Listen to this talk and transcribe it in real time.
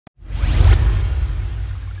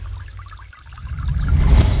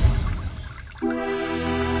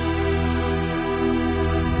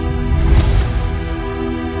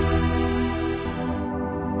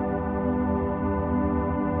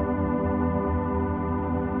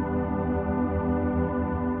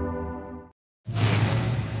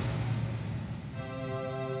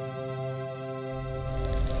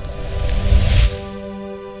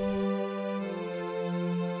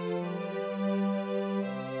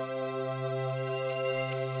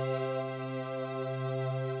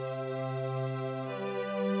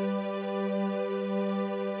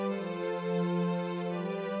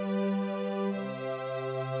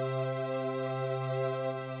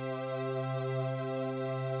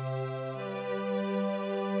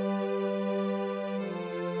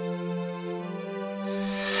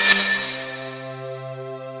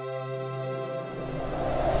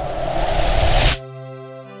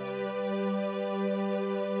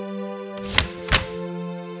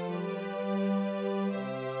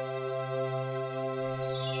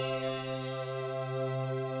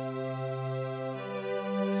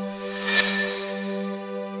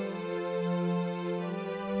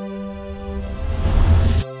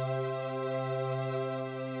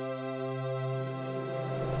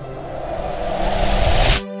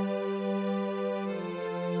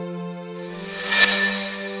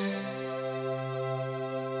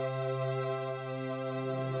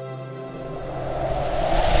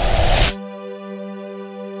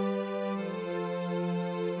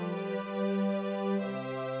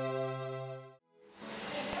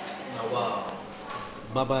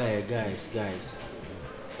Baba, guys.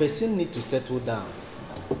 Person need to settle down.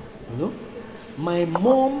 You know? My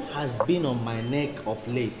mom has been on my neck of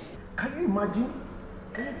late. Can you imagine?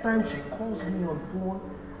 Anytime she calls me on phone,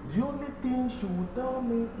 the only thing she will tell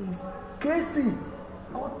me is, Casey,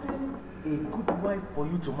 gotten a good wife for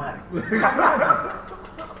you to marry. Can you imagine?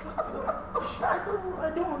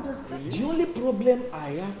 I don't understand. The only problem I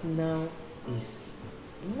have now is,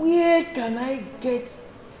 where can I get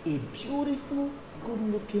a beautiful,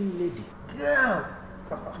 good-looking lady? Girl,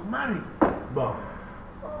 to marry. But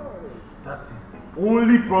that is the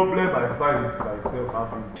only problem I find myself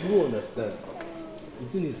having. You understand? The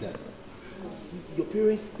thing is that your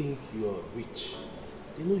parents think you are rich.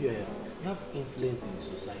 They know you have influence in the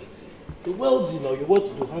society. You're wealthy now, you're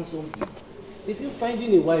well-to-do, handsome. They feel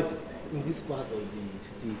finding a wife in this part of the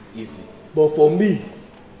city is easy. But for me,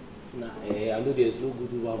 I know there's no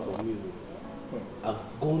good one for me.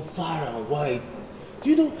 I've gone far and wide. Do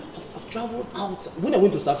you know, I've traveled out. When I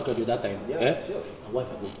went to South Africa that time, sure. My wife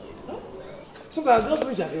had gone. Sometimes I just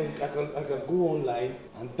wish I can go online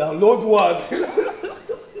and download one.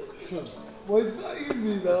 But it's not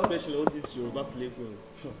easy now. Especially all these Yoruba slave queens.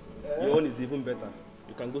 Your own is even better.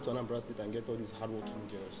 You can go to Anambra State and get all these hardworking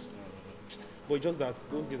girls. But it's just that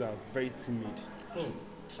those girls are very timid.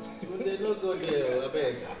 They don't go there, I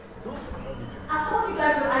beg. I told you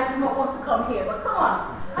guys that I do not want to come here, but come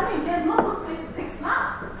on. I mean, there's no good place to take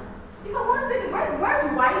snaps. If I want to take it, where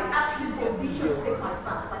do I actually position to take my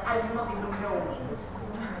snaps? Like, I do not even know.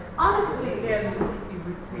 Honestly, they're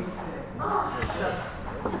irritated.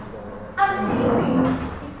 I'm lazy.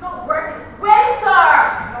 It's not working. Waiter!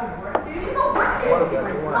 It's not working.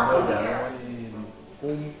 It's not here.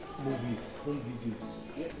 Home movies, home videos.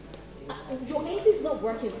 Yes. Your AC is not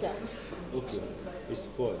working, sir. Okay. It's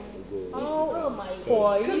sports. Oh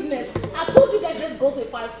my goodness. I told you guys let's go to a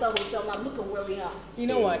 5-star hotel. Now look at where we are. You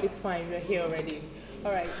know what? It's fine. We're here already.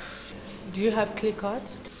 All right. Do you have Click card?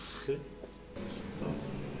 Okay.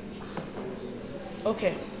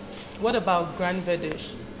 Okay. What about Grand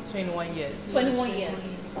Verdish? 21 years. 21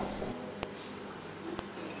 years.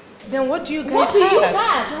 Then what do you guys What do you have?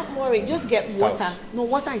 have? Don't worry. Just get water. No,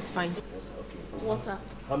 water is fine. Water.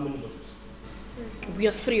 How many bottles? We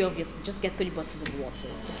are 3 of us. Just get 3 bottles of water.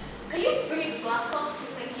 Can you bring glass cups,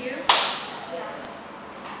 please? Thank you.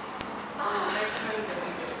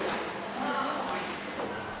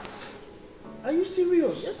 Are you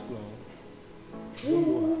serious? Yes, no.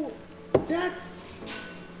 Whoa. That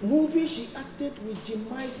movie she acted with Jim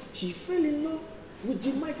Mike, she fell in love with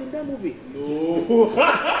Jim Mike in that movie. No.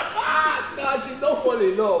 God, she don't fall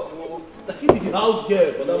in love, bro. He be the house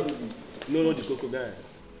girl for that movie. No, the cocoa guy.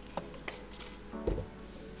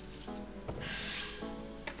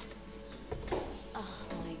 Oh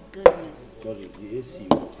my goodness. Sorry, the AC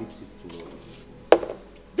will fix it tomorrow.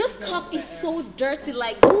 This cup is so dirty.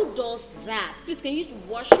 Like, who does that? Please, can you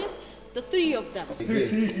wash it? The 3 of them. You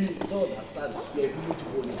don't understand. The ability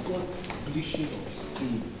one is called bleaching of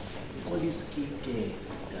skin. It's called skin care.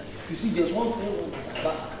 You see, there's one thing on the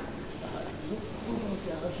back.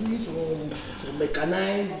 They are doing some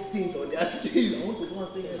mechanized things on their skin. I want to go and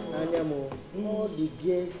say, Anyamo, all the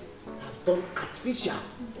girls have done artificial.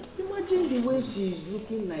 Imagine the way she's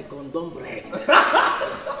looking like condom bread. It's not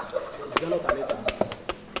Anita.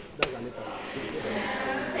 That's Anita.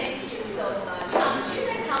 Thank you so much. Do you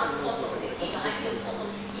guys have a tot of tequila? I need a tot of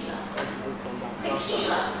tequila.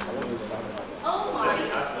 Tequila? Oh my.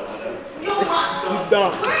 Yo, ma.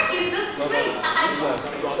 Where is this place? I don't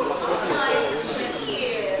know.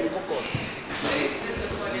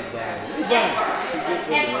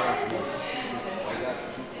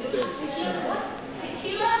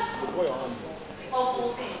 Tequila? Of all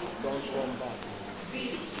things. Don't run back.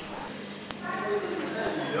 Really?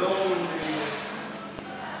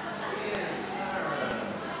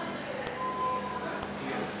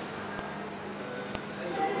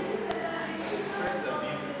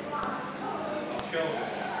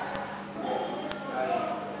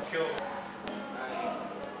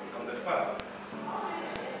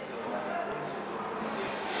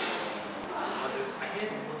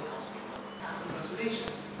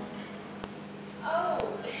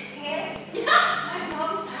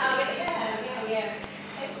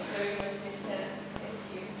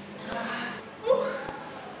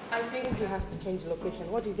 Change location.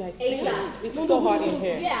 What do you guys think? Exactly. It's so hot in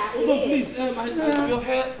here. Yeah, Hold on, please. Your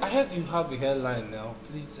hair. I heard you have a hairline now.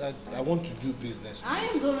 Please, I want to do business. I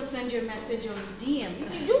am going to send you a message on DM.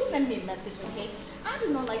 You send me a message, okay? I do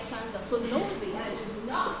not like fans that are so nosy. I do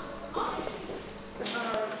not. Honestly.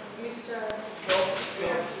 Mr.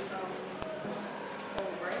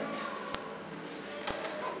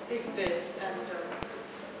 Take this and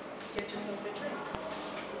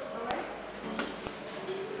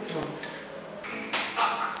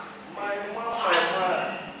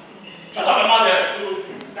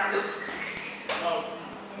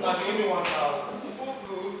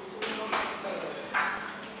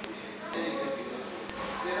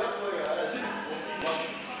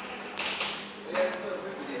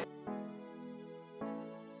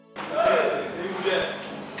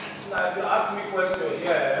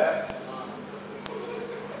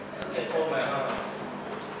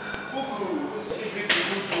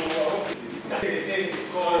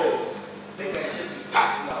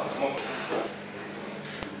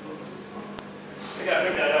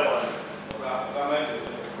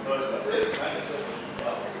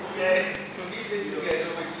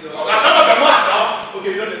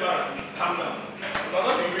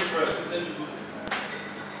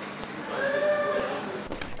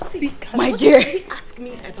My dear, ask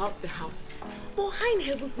me about the house. But how in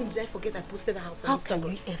heaven's name did I forget I posted the house on Instagram? How can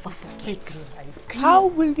we ever forget? How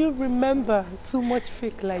will you remember too much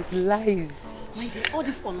fake lies? My dear, all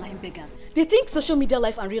these online beggars, they think social media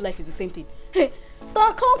life and real life is the same thing. Hey,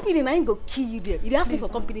 the company I ain't go kill you there. If they ask me for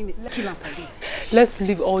company, kill them for them. Let's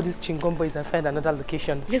leave all these chingom boys and find another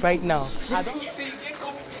location right now. I don't think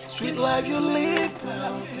sweet life you live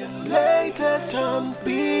now can later turn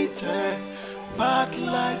bitter, but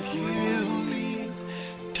life you live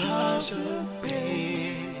doesn't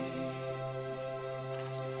pay.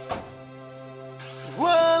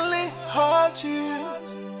 Only hurt you,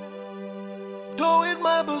 though it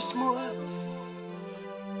might be smooth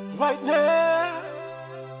right now.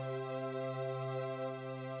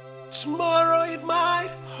 Tomorrow it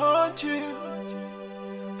might haunt you,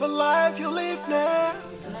 the life you live now.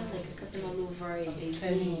 It's not like you're starting all over again.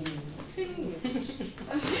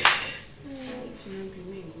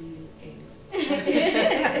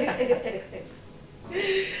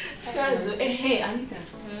 Hey, Anita,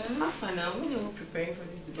 how far now? When are we preparing for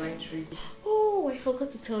this Dubai trip? Oh, I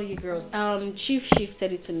forgot to tell you girls. Chief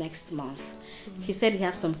shifted it to next month. He said he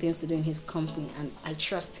has some things to do in his company, and I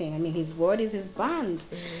trust him. I mean, his word is his bond,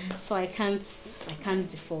 so I can't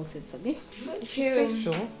default it. Okay? If you say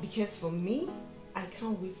so, because for me, I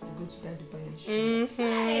can't wait to go to that Dubai show.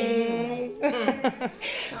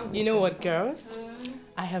 You know what, girls?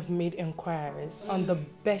 I have made inquiries on the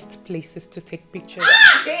best places to take pictures.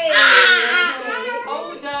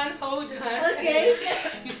 Hold on. Okay.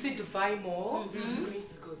 You see Dubai Mall? I'm going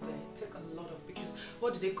to go there. Take a lot of pictures.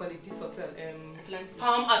 What do they call it? This hotel? Atlantis.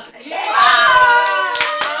 Palm Atlantis. Yeah!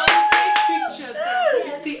 I'll take pictures.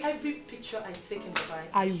 Yes. See, every picture I take in Dubai,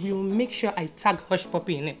 I will make sure I tag Hush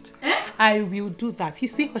Puppy in it. I will do that. You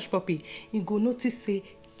see Hush Puppy, you go notice say,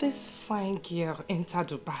 this fine girl enter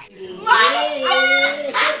Dubai.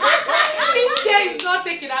 If there is not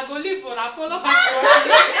taken, I go leave for I follow her.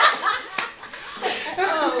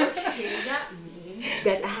 Okay, that means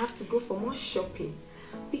that I have to go for more shopping.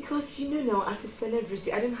 Because you know now, as a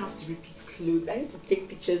celebrity, I don't have to repeat clothes. I need to take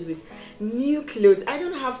pictures with new clothes. I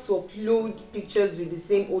don't have to upload pictures with the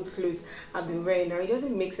same old clothes I've been wearing now. It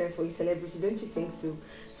doesn't make sense for a celebrity, don't you think so?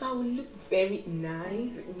 So I will look very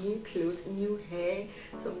nice with new clothes, new hair,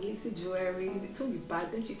 some lacy jewelry. It won't be bad,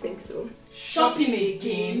 don't you think so? Shopping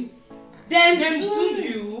again? Then do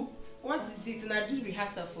you? What is it? And I do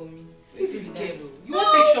rehearsal for me. See this girl. You want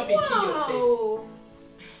to take shopping to yourself?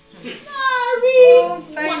 Don't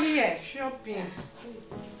stay here. Shopping.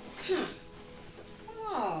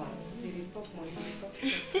 Oh. Baby, talk money.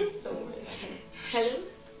 Don't worry. Hello?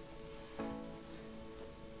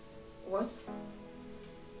 What?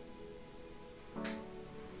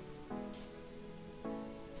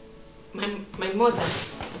 My mother.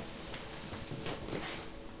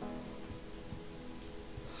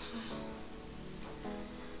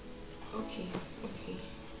 Okay.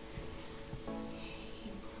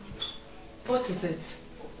 What is it?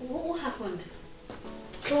 What happened?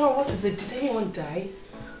 Clara, what is it? Did anyone die?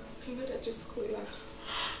 My mother just collapsed.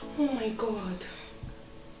 Oh my God.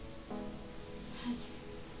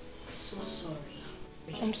 So sorry.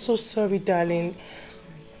 I'm so sorry, darling.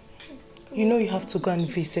 You know you have to go and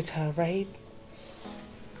visit her, right?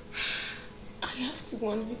 I have to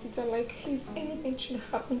go and visit her. Like, if anything should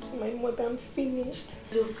happen to my mother, I'm finished.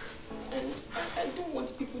 Look. And I don't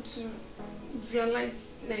want people to realize,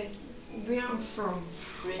 like, where I'm from.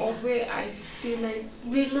 Relax. Or where I stay. Like,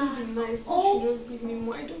 relax. Nice. Oh. Should just give me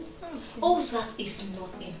more. I don't have. Oh, that is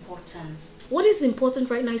not important. What is important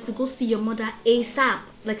right now is to go see your mother ASAP,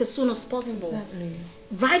 like as soon as possible. Exactly.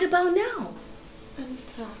 Right about now.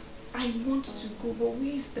 Anita, I want to go, but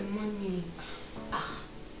where is the money? I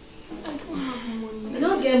don't have money. You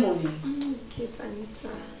don't get money? I don't get, Anita.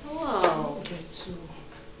 Wow. I get too.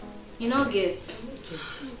 You don't get? I don't get.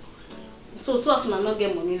 So two of them not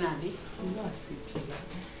get money now, No, I see.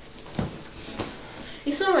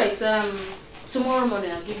 It's alright. Tomorrow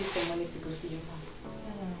morning I'll give you some money to go see your mom.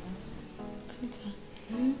 Anita,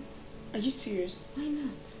 are you serious? Why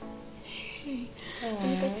not? Hey,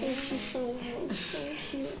 Anita, thank you so much.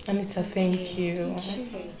 Thank you. Anita, thank you.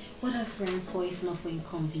 Okay. What are friends for if not for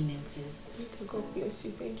inconveniences? Anita, God bless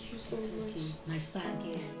you. Thank you so much. Okay. My star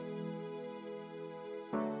again.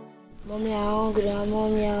 Mommy, I'm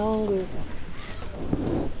hungry.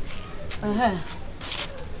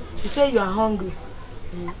 You say you are hungry.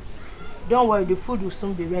 Don't worry, the food will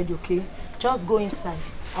soon be ready, okay? Just go inside.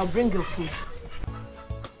 I'll bring your food.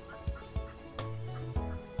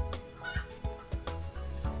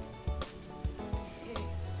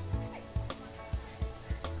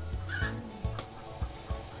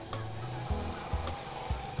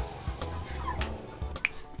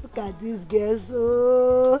 Look at this girl,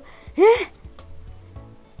 so...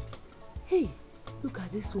 Hey, look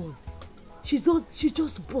at this one. She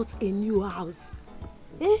just bought a new house.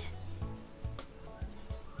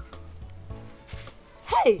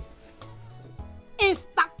 Hey!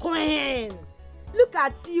 Insta Queen! Look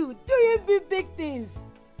at you, doing big things.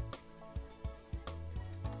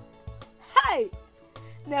 Hey!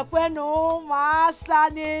 Nekweno masa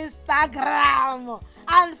on Instagram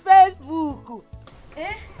and Facebook.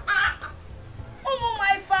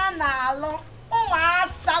 My fanalo.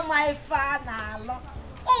 Asa my fanalo.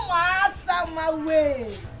 Asa my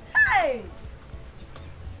way. Hey!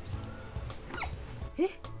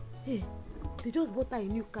 Hey, they just bought a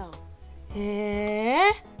new car.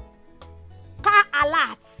 Car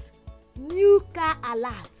alert. New car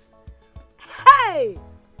alert. Hey!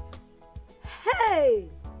 Hey!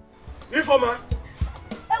 Informer!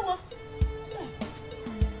 Ewo!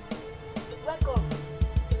 Welcome.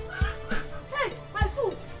 Hey, my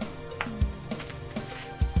food!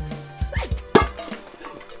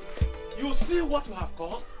 You see what you have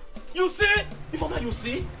caused? You see? Informer, you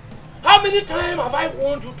see? How many times have I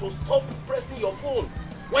warned you to stop pressing your phone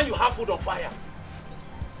when you have food on fire?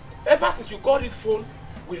 Ever since you got this phone,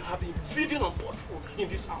 we have been feeding on pot food in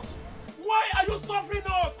this house. Why are you suffering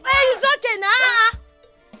us? Hey, it's okay now.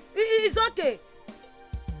 It's okay.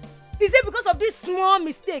 Is it because of this small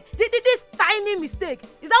mistake? This tiny mistake?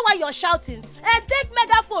 Is that why you're shouting? Take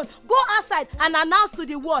megaphone, go outside and announce to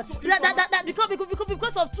the world so that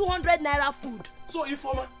because of 200 naira food. So,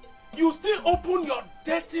 Informer, you still open your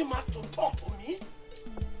dirty mouth to talk to me?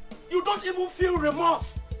 You don't even feel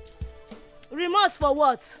remorse. Remorse for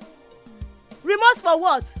what? Remorse for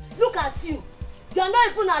what? Look at you. You're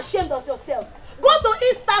not even ashamed of yourself. Go to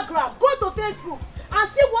Instagram, go to Facebook and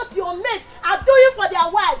see what your mates are doing for their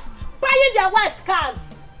wives. Buying their wives cars.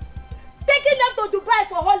 Taking them to Dubai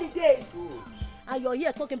for holidays. Good. And you're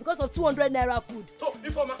here talking because of 200 naira food. So,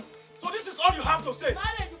 Informer, so this is all you have to say?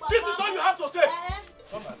 This is all you have to say?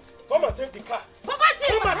 Come and take the car. Papa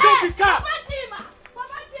Chima! Come and take the car! Papa Chima!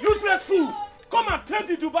 Papa Chima! Useless fool! Come and take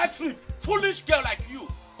the Dubai trip. Foolish girl like you.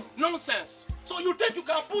 Nonsense. So you think you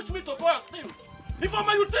can push me to go and steal?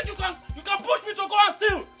 Informer, you think you can push me to go and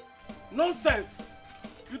steal? Nonsense.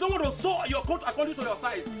 You don't want to sew your coat according to your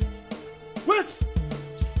size. Wait!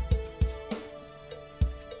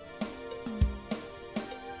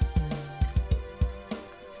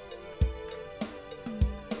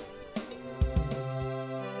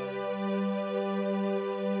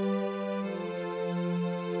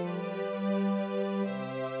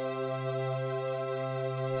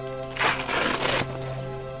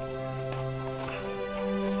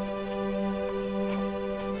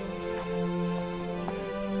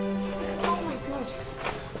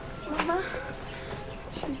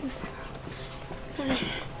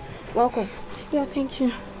 Welcome. Yeah, thank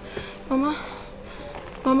you. Mama,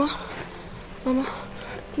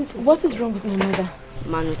 what is wrong with my mother?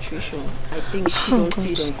 Malnutrition. I think she don't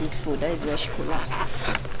feed on good food. That is where she collapsed.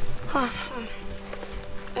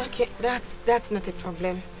 Okay, that's not a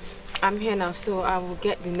problem. I'm here now, so I will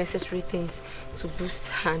get the necessary things to boost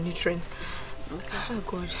her nutrients. Okay. Oh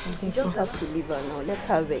God, you just have to leave her now. Let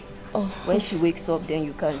her rest. Oh. When she wakes up, then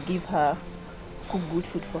you can give her good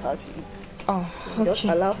food for her to eat. Oh, okay. Just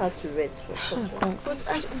allow her to rest for some time. But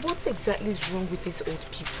what exactly is wrong with these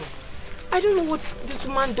old people? I don't know what this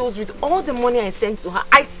woman does with all the money I send to her.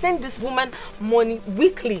 I send this woman money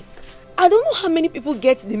weekly. I don't know how many people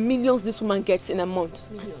get the millions this woman gets in a month.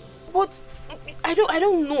 Millions. But I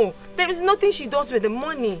don't know. There is nothing she does with the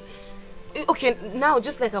money. Okay, now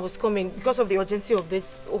just like I was coming, because of the urgency of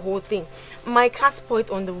this whole thing, my car spoiled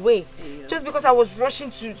on the way. Yeah. Just because I was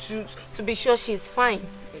rushing to be sure she's fine.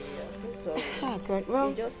 So God, well,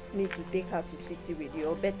 you just need to take her to city with you,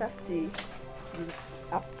 or better still,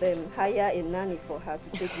 hire a nanny for her to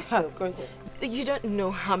take you to her. You don't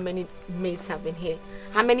know how many maids have been here,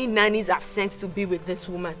 how many nannies I've sent to be with this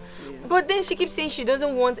woman. Yeah. But then she keeps saying she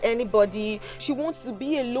doesn't want anybody, she wants to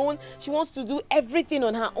be alone, she wants to do everything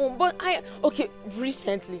on her own. But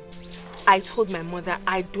recently, I told my mother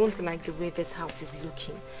I don't like the way this house is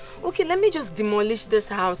looking. Okay, let me just demolish this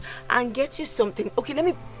house and get you something. Okay, let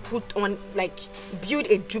me build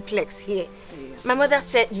a duplex here. Yeah. My mother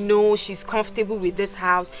said no, she's comfortable with this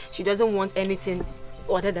house. She doesn't want anything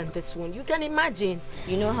other than this one. You can imagine.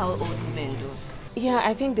 You know how old women do. Yeah,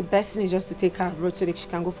 I think the best thing is just to take her abroad so that she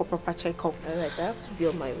can go for proper checkup. Alright, I have to be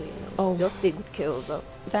on my way now. Oh. Just take good care of her.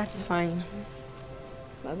 That's fine.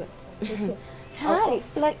 Bye-bye. Okay. Hi,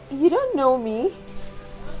 like, you don't know me? No,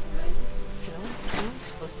 I'm not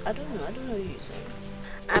supposed to. I don't know you, sorry.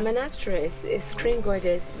 I'm an actress, a screen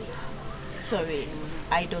goddess. Sorry,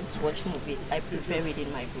 I don't watch movies. I prefer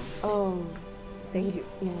reading my books. Oh, thank you.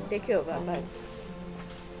 Yeah. Take care of her. Bye.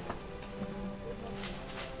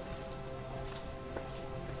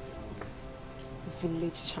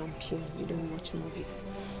 Village champion, you don't watch movies.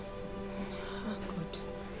 Oh God,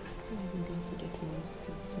 I'm going to get more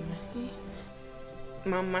things.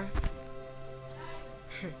 Mama.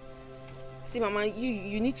 See, Mama,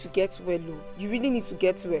 you need to get well. You really need to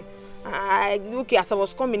get well. Okay, as I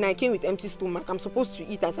was coming, I came with empty stomach. I'm supposed to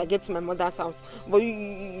eat as I get to my mother's house. But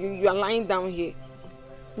you are lying down here.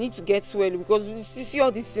 You need to get well because you see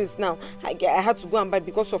all these things now. I had to go and buy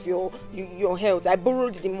because of your health. I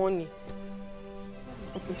borrowed the money.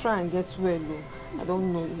 Okay, try and get well. I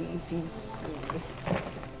don't know if he's...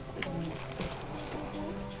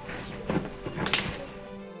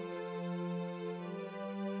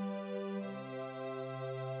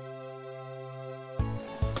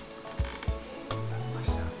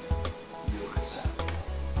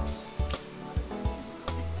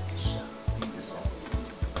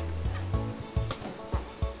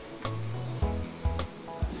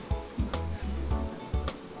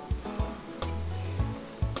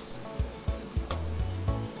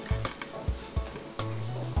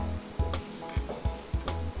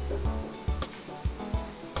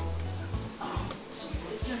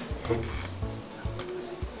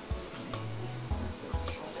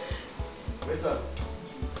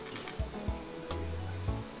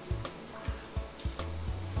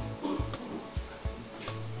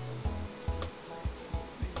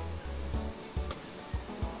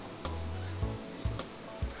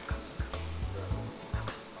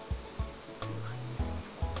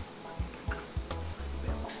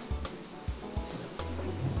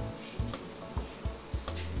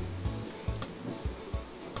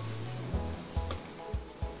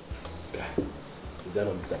 Is that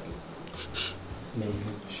not Mr. P? Man,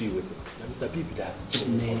 she waiting. Now Mr. P be that.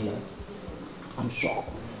 Man, I'm shocked.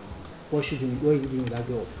 What is he doing with that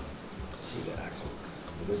girl? You can ask me.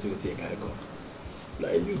 You don't see what you gotta go.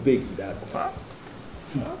 Now you big with that. Huh?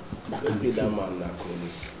 That you can't be that true. man not calling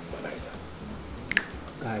Manisa.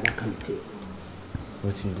 Guy, that can't be true.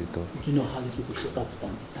 What in the talk? Do you know how these people show up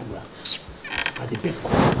on Instagram? As the best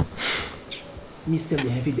couple. Me sell the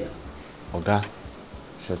heavy there. Oga,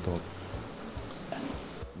 shut up.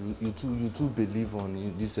 You too believe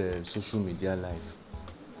on this social media life.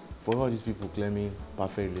 For all these people claiming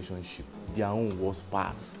perfect relationship, their own was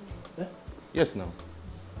pass. Eh? Yes, now.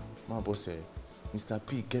 My boss said, Mr.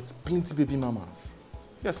 P gets plenty baby mamas.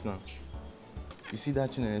 Yes, now. You see that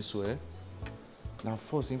Uchenancy, eh? Now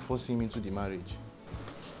force him into the marriage.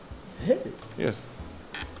 Hey. Yes.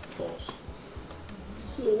 False.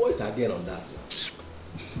 So what is again on that?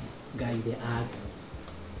 Guy, they ask.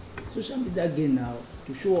 Social media again now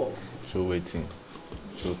to show off. Show waiting.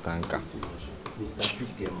 Show tanker. Mr. P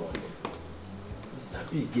get money. Mr.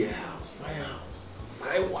 P get house, fine house,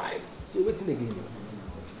 fine wife. So waiting again.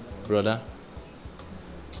 Brother,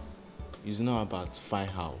 it's not about fine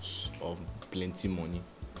house or plenty money.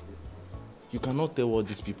 You cannot tell what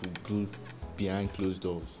these people do behind closed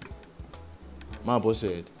doors. My boss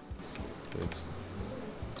said, wait.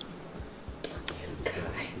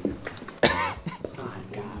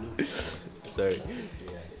 Sorry.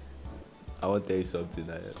 I want to tell you something.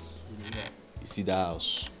 You see that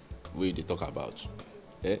house where they talk about?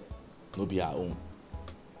 Eh? No be our own.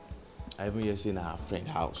 I even hear saying our friend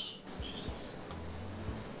house. Jesus.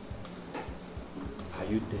 Are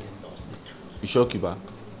you telling us the truth? You shock you, ba?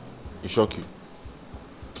 You shock you.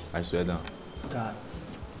 I swear down. God,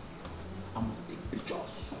 I'm gonna take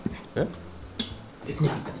pictures. Eh? The thing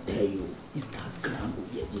I tell you, Instagram will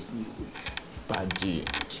hear this news. Baji,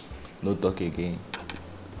 no talk again.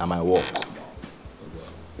 I might walk.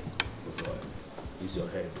 Use your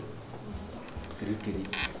head. Kiri.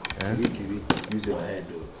 Eh? Kiri. Use your head.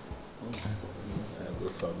 Go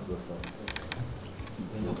from.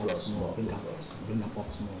 Bring up up small. Bring up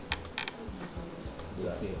small.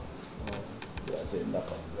 Okay. That's it.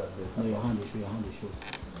 No, your hand is show.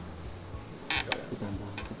 Put them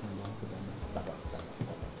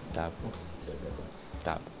down.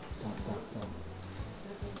 Tap.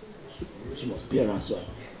 She must be around so.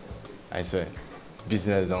 I swear.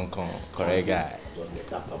 Business don't come. Correct guy.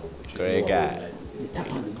 Correct guy.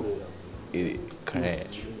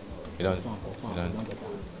 Correct. You don't. I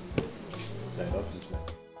love this man.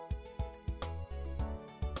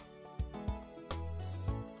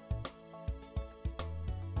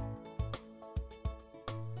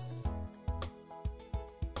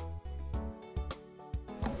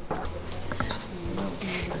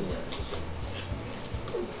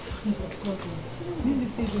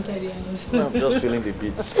 I'm just feeling the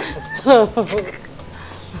beats. Stop.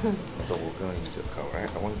 So we're going into your car, right?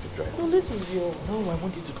 I want you to drive. No, this is your. No, I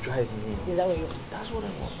want you to drive me. Is that what you want? That's what I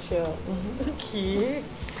want. Sure. Okay.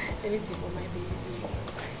 Anything for my baby.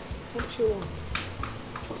 What you want?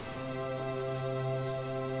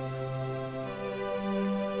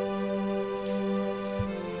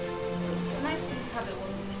 Can I please have a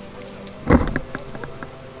word?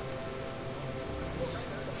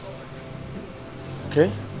 Okay?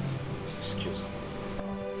 Excuse me.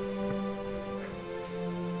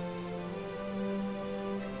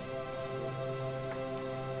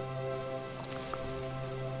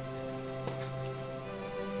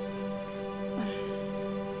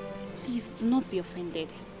 Please do not be offended.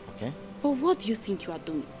 Okay? But what do you think you are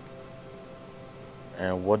doing?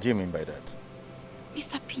 And what do you mean by that?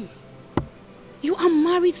 Mr. P, you are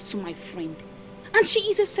married to my friend. And she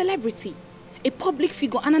is a celebrity, a public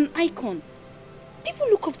figure and an icon. People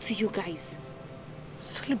look up to you guys.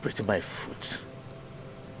 Celebrating my foot.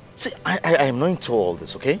 See, I am not into all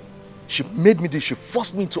this, okay? She made me this, she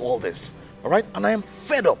forced me into all this. Alright? And I am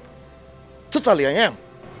fed up. Totally, I am.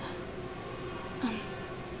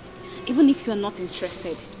 Even if you are not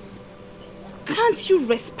interested, can't you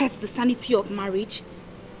respect the sanity of marriage?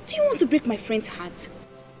 Do you want to break my friend's heart?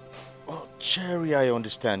 Well, Cherry, I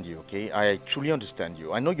understand you, okay? I truly understand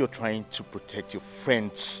you. I know you're trying to protect your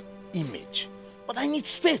friend's image. But I need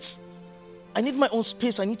space. I need my own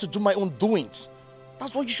space. I need to do my own doings.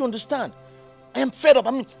 That's what you should understand. I am fed up.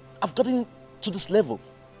 I mean, I've gotten to this level,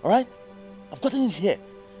 alright? I've gotten in here.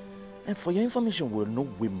 And for your information, we're no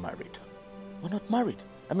way married. We're not married.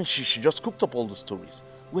 I mean, she just cooked up all the stories.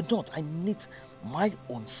 We're not. I need my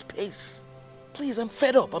own space. Please, I'm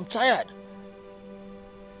fed up. I'm tired.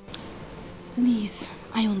 Please,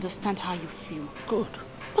 I understand how you feel. Good.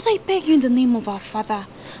 But I beg you in the name of our Father,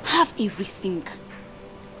 have a rethink.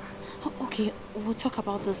 Okay, we'll talk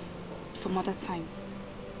about this some other time.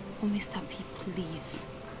 Oh, Mr. P, please.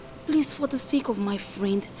 Please, for the sake of my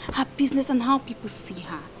friend, her business and how people see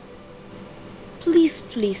her. Please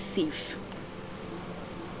play safe.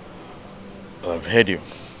 I've heard you.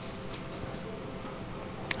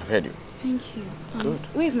 I've heard you. Thank you. Good.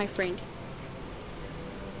 Where is my friend?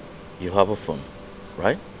 You have a phone,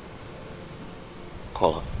 right?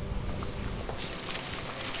 Call her.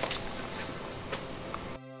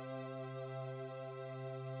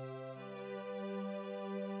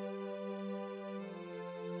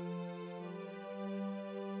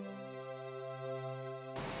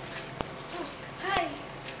 Hi.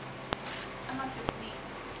 I'm at your place.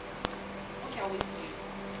 Okay, I'll wait for you.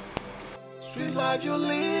 Sweet life you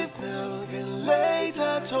live now can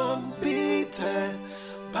later turn bitter.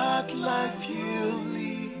 Bad life you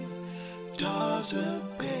live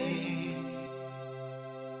doesn't pay.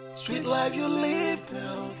 Sweet life you live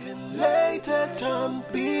now can later turn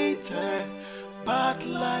bitter. Bad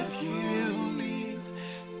life you live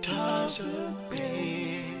doesn't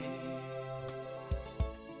pay.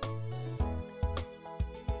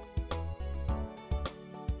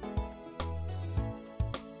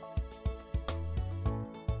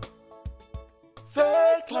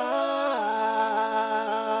 Fake life,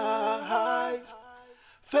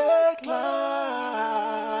 fake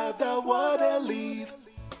life, that what they live.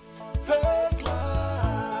 Fake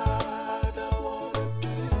life, that what they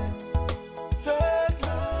do. Fake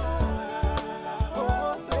life,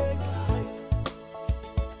 oh fake life.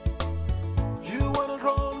 You wanna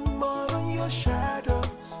run more than your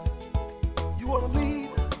shadows. You wanna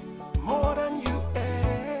live more than you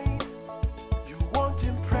aim. You want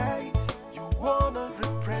in praise. You wanna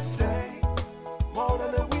represent more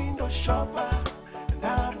than a window shopper, and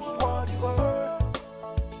that was what you were.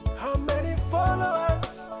 How many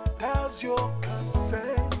followers? That's your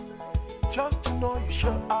consent. Just to know you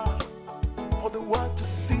show up for the world to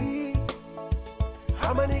see.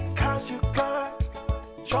 How many cars you got?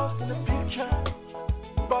 Just in the picture,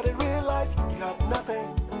 but in real life you have nothing.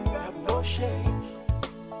 You have no shame.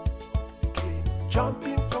 Keep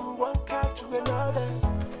jumping from one car to another.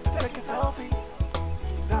 Take a selfie,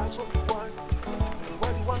 that's what we want.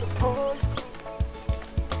 When you want to pose,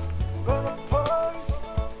 gonna pose,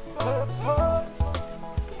 gonna pose.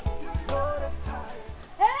 You know the time.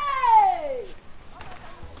 Hey!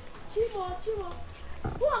 Chimo,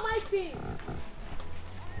 who am I seeing?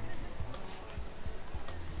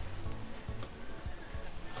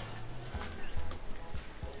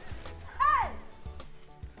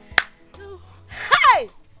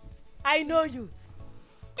 I know you.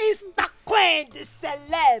 Insta Queen, the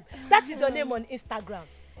celeb. That is your name on Instagram.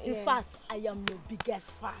 In fact, I am your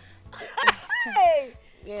biggest fan. Hey.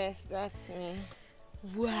 Yes, that's me.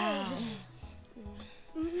 Wow.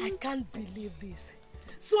 I can't believe this.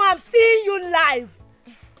 So I'm seeing you live.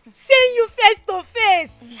 Seeing you face to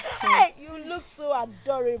face. Hey, you look so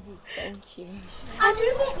adorable. Thank you. And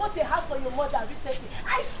you even bought a house for your mother recently.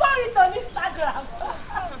 I saw it on Instagram.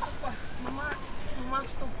 Mama,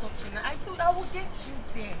 stop talking. I thought I would get you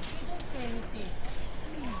there. You didn't say anything.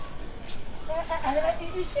 Please.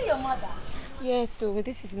 Is she your mother? Yes, so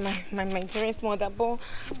this is my parents' mother, but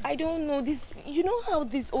I don't know this. You know how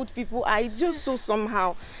these old people are? It's just so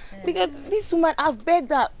somehow. Because this woman, I've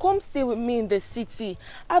begged her, come stay with me in the city.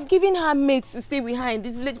 I've given her mates to stay with her in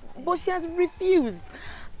this village, but she has refused.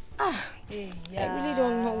 I really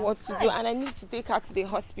don't know what to do, and I need to take her to the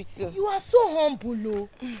hospital. You are so humble,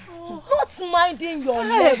 oh. Not minding your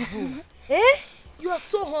level. You are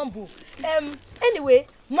so humble. Anyway,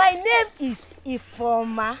 my name is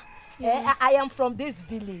Ifoma. I am from this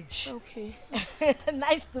village. Okay.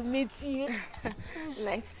 Nice to meet you.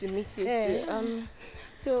 Nice to meet you too.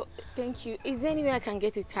 So, thank you. Is there any way I can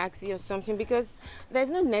get a taxi or something? Because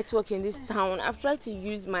there's no network in this town. I've tried to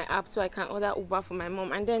use my app so I can order Uber for my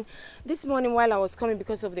mom. And then this morning while I was coming,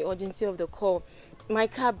 because of the urgency of the call, my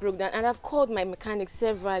car broke down. And I've called my mechanic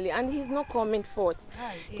severally and he's not coming forth.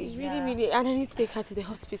 He's really, and I need to take her to the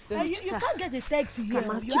hospital. You can't get a taxi here.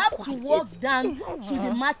 You have to walk down to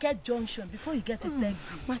the market junction before you get a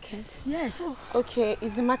taxi. Market? Yes. Okay,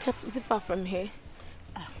 is the market, is it far from here?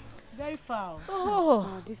 Very far.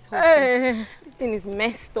 Oh, this whole thing, this thing is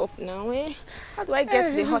messed up now, eh? How do I get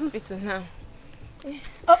to the hospital now?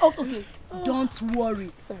 Okay. Don't worry.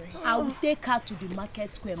 Sorry. I will take her to the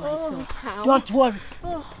market square myself. How? Don't worry.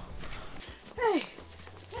 Hey,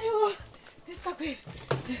 Mr. Queen.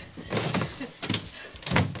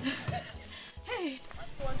 Hey,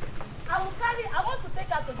 I want to take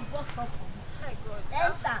her to the bus stop for you. My God.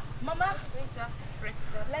 Enter. Mama.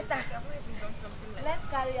 Let her. Let's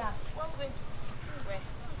carry her. What am I going to do? Where?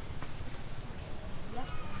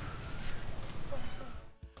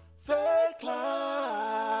 Fake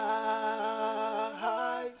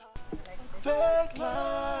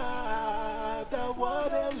life, that what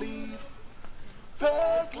they lead.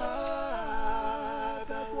 Fake life,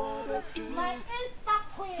 that what they do. My Insta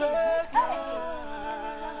Queen. Fake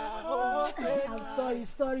life, oh, fake I'm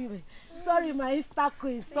sorry, my Insta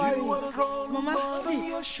Queen. Sorry. You wanna run Mama, more than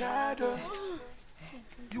your shadows.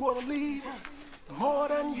 You wanna leave more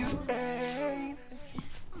than you ain't.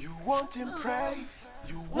 You want in praise.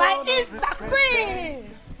 You want my Insta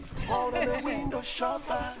Queen. More than a window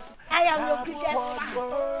shopper. I am your biggest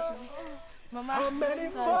fan. Mama, how many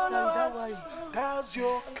followers? How's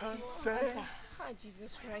your consent?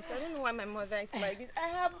 Jesus Christ, I don't know why my mother is like this. I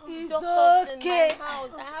have It's doctors okay. in my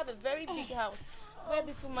house. I have a very big house where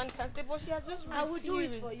this woman can stay, but she has just refused. I will do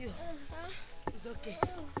it for you. It's okay.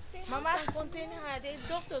 Mama, contain her. There's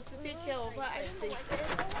doctors to take care of her. I don't know why.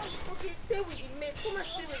 Okay, stay with the maid. Come and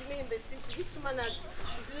stay with me in the city. This woman has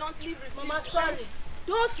bluntly refused. Mama, sorry.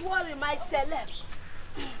 Don't worry, my celeb.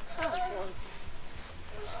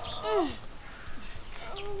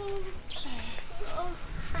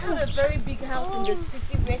 I have a very big house in the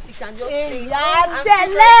city where she can just stay.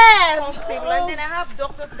 Celeb. And then I have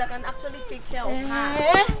doctors that can actually take care of her.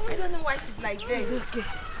 I don't know why she's like this. It's okay.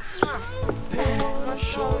 They wanna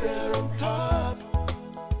show they're on top.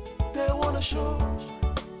 They wanna show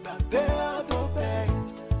that they are the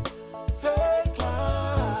best. Fake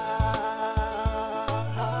life,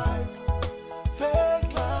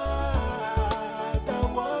 that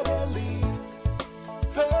what they lead.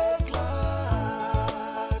 Fake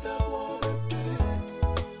life, that what they do.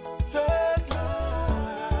 Fake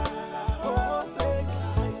life, oh fake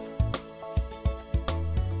life.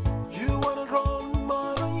 You wanna run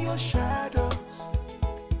more than your shadows.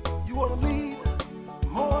 You wanna leave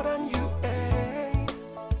more than you ain't.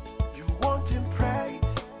 You want in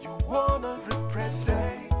praise. You wanna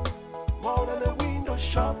represent more than a window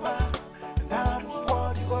shopper. And that was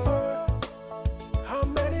what you were. How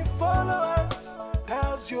many followers?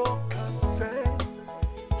 How's your consent?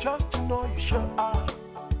 Just to know you show up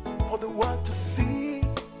for the world to see.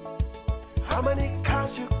 How many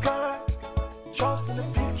cars you got? Just in the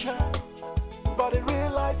picture. But in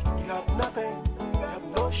real life, you have nothing. You have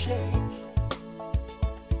no shame.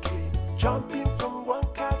 Keep jumping from one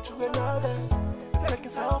car to another, taking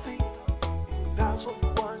selfies. That's what you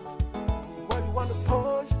want. What you want to post.